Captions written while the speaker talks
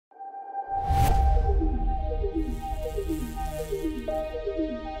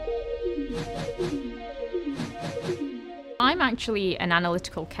I'm actually an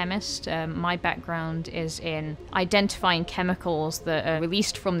analytical chemist. My background is in identifying chemicals that are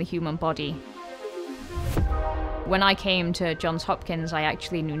released from the human body. When I came to Johns Hopkins, I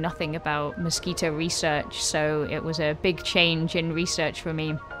actually knew nothing about mosquito research, so it was a big change in research for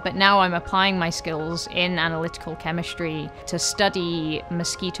me. But now I'm applying my skills in analytical chemistry to study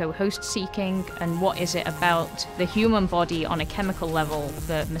mosquito host seeking and what is it about the human body on a chemical level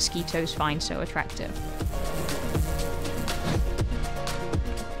that mosquitoes find so attractive.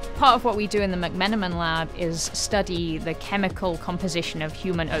 Part of what we do in the McMeniman Lab is study the chemical composition of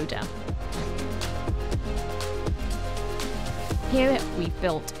human odor. Here we've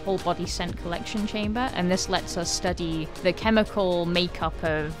built a whole body scent collection chamber, and this lets us study the chemical makeup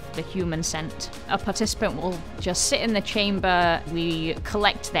of the human scent. A participant will just sit in the chamber, we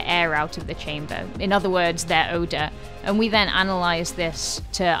collect the air out of the chamber, in other words, their odor, and we then analyze this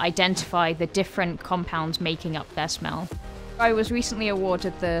to identify the different compounds making up their smell. I was recently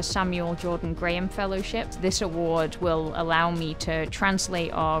awarded the Samuel Jordan Graham Fellowship. This award will allow me to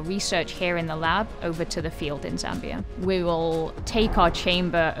translate our research here in the lab over to the field in Zambia. We will take our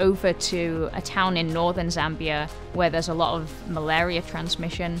chamber over to a town in northern Zambia where there's a lot of malaria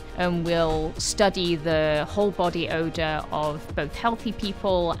transmission, and we'll study the whole body odor of both healthy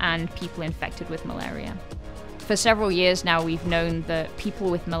people and people infected with malaria. For several years now, we've known that people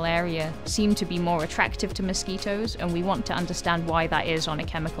with malaria seem to be more attractive to mosquitoes, and we want to understand why that is on a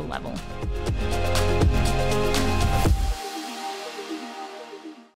chemical level.